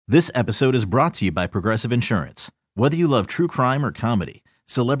This episode is brought to you by Progressive Insurance. Whether you love true crime or comedy,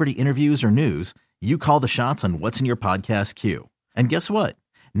 celebrity interviews or news, you call the shots on what's in your podcast queue. And guess what?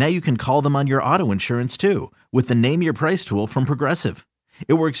 Now you can call them on your auto insurance too with the Name Your Price tool from Progressive.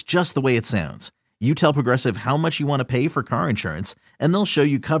 It works just the way it sounds. You tell Progressive how much you want to pay for car insurance, and they'll show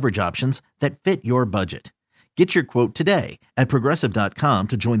you coverage options that fit your budget. Get your quote today at Progressive.com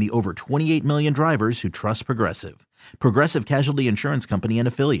to join the over 28 million drivers who trust Progressive. Progressive Casualty Insurance Company and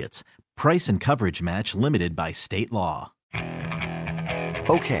Affiliates. Price and coverage match limited by state law.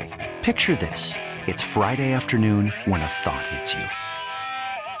 Okay, picture this. It's Friday afternoon when a thought hits you.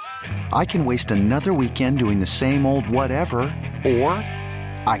 I can waste another weekend doing the same old whatever, or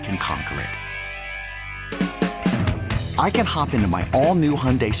I can conquer it. I can hop into my all-new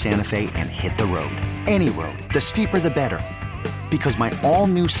Hyundai Santa Fe and hit the road. Any road. The steeper, the better. Because my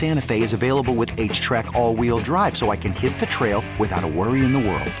all-new Santa Fe is available with H-Track all-wheel drive, so I can hit the trail without a worry in the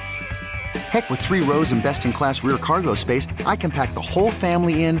world. Heck, with 3 rows and best-in-class rear cargo space, I can pack the whole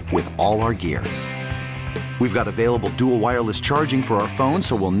family in with all our gear. We've got available dual wireless charging for our phones,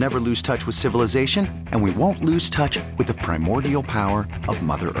 so we'll never lose touch with civilization, and we won't lose touch with the primordial power of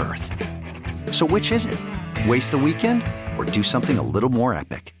Mother Earth. So which is it? Waste the weekend or do something a little more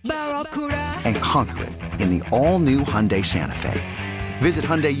epic? And conquer it in the all-new Hyundai Santa Fe. Visit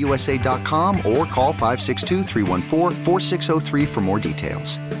HyundaiUSA.com or call 562-314-4603 for more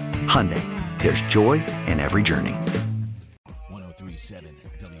details. Hyundai, there's joy in every journey. 103.7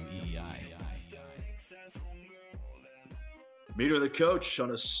 WEEI. Meet with the coach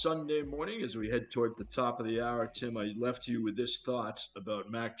on a Sunday morning as we head towards the top of the hour. Tim, I left you with this thought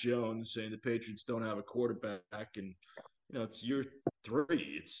about Mac Jones saying the Patriots don't have a quarterback, and it's year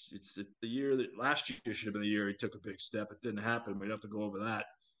 3. It's the year that last year should have been the year he took a big step. It didn't happen. We'd have to go over that.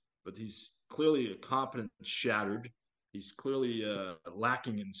 But he's clearly a confidence shattered. He's clearly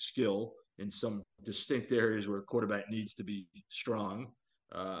lacking in skill in some distinct areas where a quarterback needs to be strong.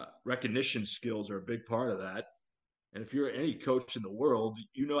 Recognition skills are a big part of that. And if you're any coach in the world,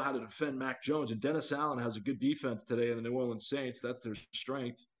 you know how to defend Mac Jones. And Dennis Allen has a good defense today in the New Orleans Saints. That's their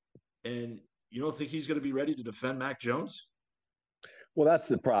strength. And you don't think he's going to be ready to defend Mac Jones? Well, that's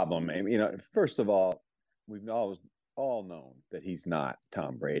the problem. I mean, first of all, we've always all known that he's not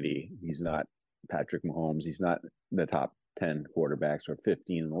Tom Brady. He's not Patrick Mahomes. He's not the top 10 quarterbacks or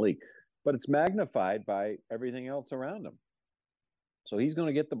 15 in the league. But it's magnified by everything else around him. So he's going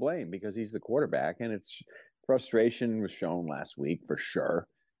to get the blame because he's the quarterback. And it's frustration was shown last week for sure.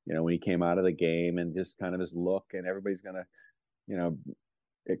 When he came out of the game and just kind of his look, and everybody's going to,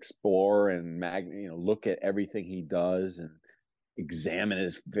 explore and look at everything he does and examine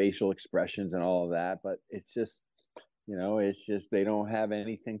his facial expressions and all of that. But it's just they don't have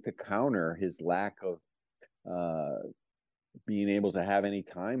anything to counter his lack of being able to have any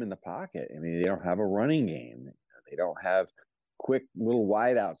time in the pocket. I mean, they don't have a running game. They don't have quick little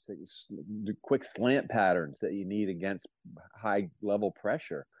wideouts, quick slant patterns that you need against high level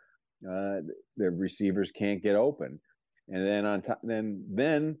pressure. The receivers can't get open. And then on top,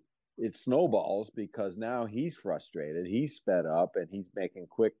 then it snowballs because now he's frustrated. He's sped up and he's making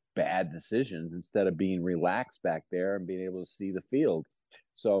quick, bad decisions instead of being relaxed back there and being able to see the field.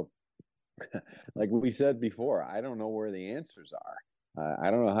 So, like we said before, I don't know where the answers are.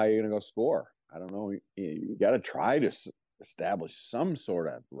 I don't know how you're going to go score. I don't know. You got to try to establish some sort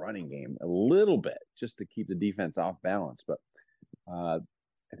of running game a little bit just to keep the defense off balance. But I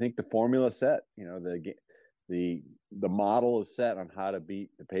think the formula set. The model is set on how to beat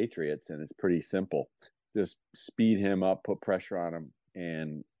the Patriots, and it's pretty simple. Just speed him up, put pressure on him,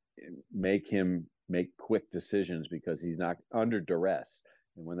 and make him make quick decisions because he's not under duress.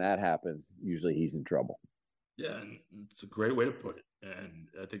 And when that happens, usually he's in trouble. Yeah, and it's a great way to put it. And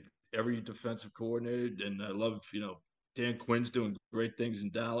I think every defensive coordinator, and I love, Dan Quinn's doing great things in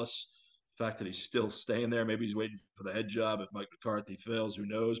Dallas. The fact that he's still staying there, maybe he's waiting for the head job. If Mike McCarthy fails, who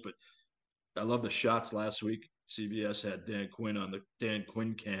knows? But I love the shots last week. CBS had Dan Quinn on the Dan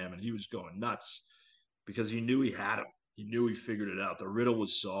Quinn cam, and he was going nuts because he knew he had him. He knew he figured it out. The riddle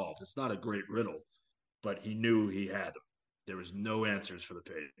was solved. It's not a great riddle, but he knew he had them. There was no answers for the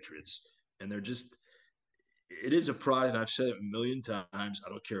Patriots. And it is a product, and I've said it a million times. I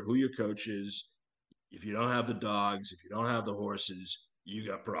don't care who your coach is. If you don't have the dogs, if you don't have the horses, you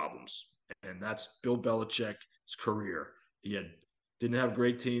got problems. And that's Bill Belichick's career. He didn't have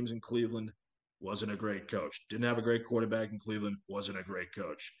great teams in Cleveland, wasn't a great coach. Didn't have a great quarterback in Cleveland, wasn't a great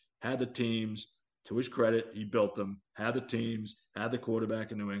coach. Had the teams, to his credit, he built them. Had the teams, had the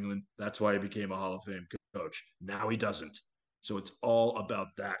quarterback in New England. That's why he became a Hall of Fame coach. Now he doesn't. So it's all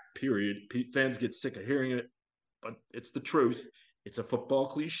about that, period. Fans get sick of hearing it, but it's the truth. It's a football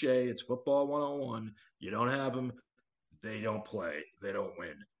cliche. It's football 101. You don't have them, they don't play. They don't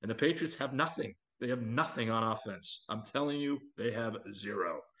win. And the Patriots have nothing. They have nothing on offense. I'm telling you, they have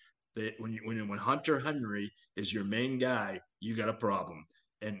zero. When Hunter Henry is your main guy, you got a problem.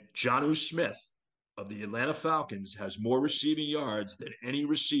 And Jonnu Smith of the Atlanta Falcons has more receiving yards than any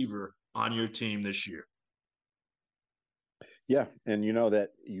receiver on your team this year. Yeah, and you know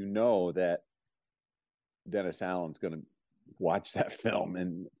that Dennis Allen's going to watch that film,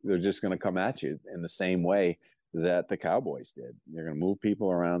 and they're just going to come at you in the same way that the Cowboys did. They're going to move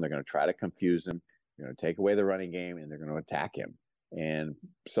people around. They're going to try to confuse him. They're going to take away the running game, and they're going to attack him. And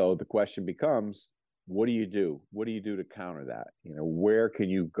so the question becomes, what do you do? What do you do to counter that? Where can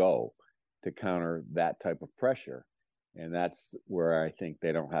you go to counter that type of pressure? And that's where I think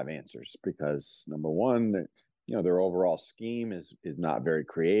they don't have answers, because number one, their overall scheme is not very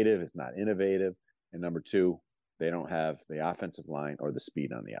creative. It's not innovative. And number two, they don't have the offensive line or the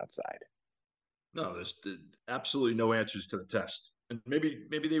speed on the outside. No, there's absolutely no answers to the test. And maybe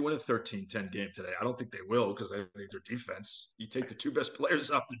they win a 13-10 game today. I don't think they will, because I think their defense, you take the two best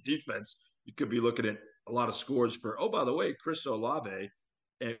players off their defense, you could be looking at a lot of scores for, oh, by the way, Chris Olave,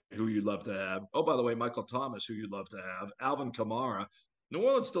 who you'd love to have. Oh, by the way, Michael Thomas, who you'd love to have. Alvin Kamara. New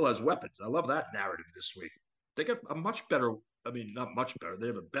Orleans still has weapons. I love that narrative this week. They got a much better, not much better. They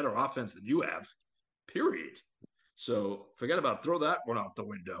have a better offense than you have, period. So forget about, throw that one out the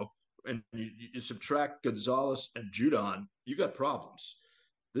window. And you subtract Gonzalez and Judon, you got problems.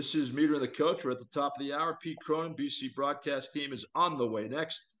 This is Meter and the Coach. We're at the top of the hour. Pete Cronin, BC broadcast team, is on the way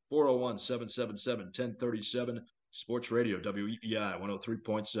next. 401-777-1037, Sports Radio, WEEI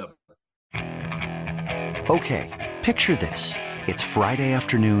 103.7. Okay, picture this. It's Friday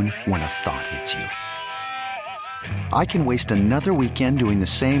afternoon when a thought hits you. I can waste another weekend doing the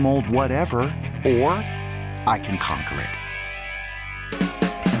same old whatever, or I can conquer it.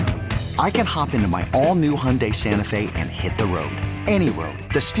 I can hop into my all-new Hyundai Santa Fe and hit the road. Any road.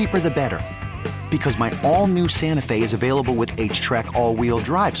 The steeper, the better. Because my all-new Santa Fe is available with H-Track all-wheel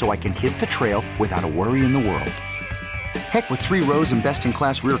drive, so I can hit the trail without a worry in the world. Heck, with 3 rows and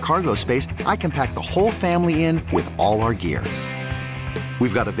best-in-class rear cargo space, I can pack the whole family in with all our gear.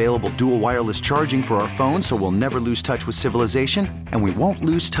 We've got available dual wireless charging for our phones, so we'll never lose touch with civilization, and we won't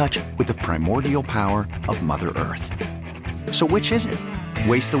lose touch with the primordial power of Mother Earth. So which is it?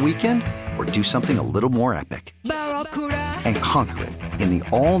 Waste the weekend or do something a little more epic? And conquer it in the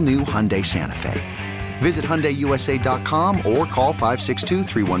all-new Hyundai Santa Fe. Visit HyundaiUSA.com or call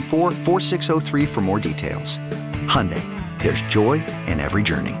 562-314-4603 for more details. Hyundai, there's joy in every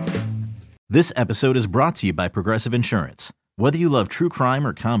journey. This episode is brought to you by Progressive Insurance. Whether you love true crime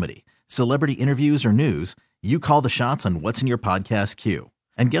or comedy, celebrity interviews or news, you call the shots on what's in your podcast queue.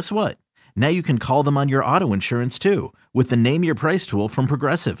 And guess what? Now you can call them on your auto insurance too, with the Name Your Price tool from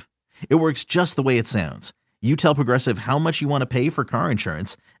Progressive. It works just the way it sounds. You tell Progressive how much you want to pay for car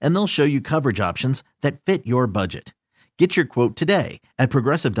insurance, and they'll show you coverage options that fit your budget. Get your quote today at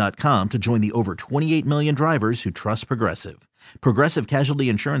Progressive.com to join the over 28 million drivers who trust Progressive. Progressive Casualty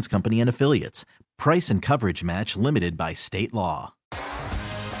Insurance Company and Affiliates. Price and coverage match limited by state law.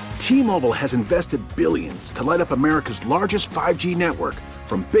 T-Mobile has invested billions to light up America's largest 5G network,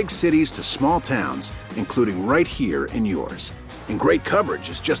 from big cities to small towns, including right here in yours. And great coverage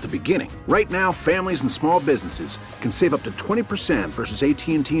is just the beginning. Right now, families and small businesses can save up to 20% versus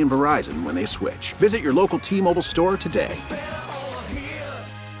AT&T and Verizon when they switch. Visit your local T-Mobile store today.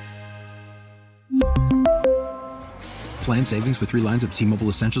 Plan savings with 3 lines of T-Mobile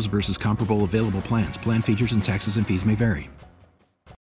Essentials versus comparable available plans. Plan features and taxes and fees may vary.